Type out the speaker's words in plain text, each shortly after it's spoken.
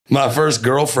My first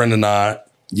girlfriend and I,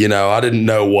 I didn't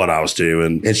know what I was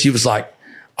doing. And she was like,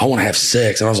 I want to have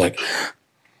sex. And I was like,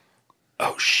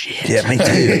 oh shit. Yeah, me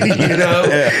too.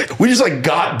 Yeah. We just like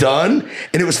got done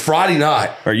and it was Friday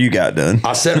night. Or you got done.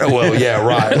 I said, well, yeah,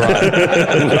 right.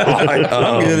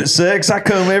 I'm good at sex. I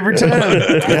come every time.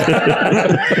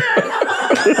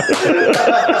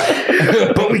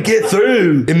 But we get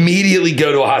through, immediately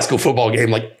go to a high school football game,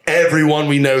 like everyone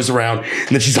we know's around. And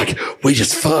then she's like, we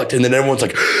just fucked. And then everyone's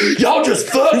like, y'all just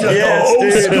fucked. Yes, the whole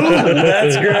dude. school.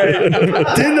 That's great.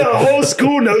 Then the whole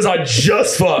school knows I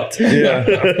just fucked. Yeah.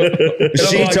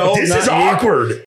 She like, told this not is you. awkward.